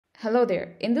Hello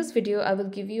there. In this video, I will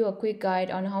give you a quick guide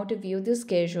on how to view the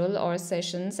schedule or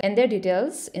sessions and their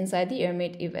details inside the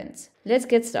Airmeet events. Let's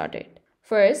get started.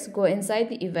 First, go inside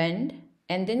the event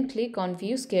and then click on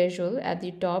View Schedule at the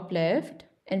top left.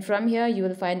 And from here, you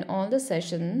will find all the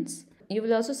sessions. You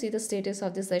will also see the status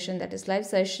of the session, that is live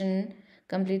session,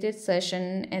 completed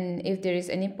session, and if there is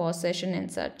any pause session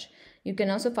and such. You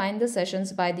can also find the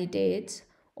sessions by the dates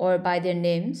or by their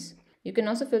names. You can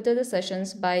also filter the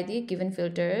sessions by the given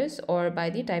filters or by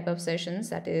the type of sessions,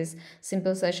 that is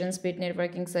simple session, speed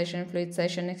networking session, fluid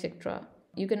session, etc.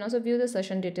 You can also view the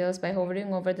session details by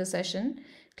hovering over the session,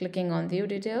 clicking on view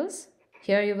details.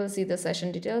 Here you will see the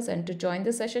session details, and to join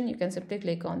the session you can simply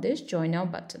click on this join now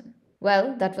button.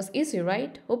 Well, that was easy,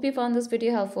 right? Hope you found this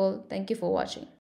video helpful. Thank you for watching.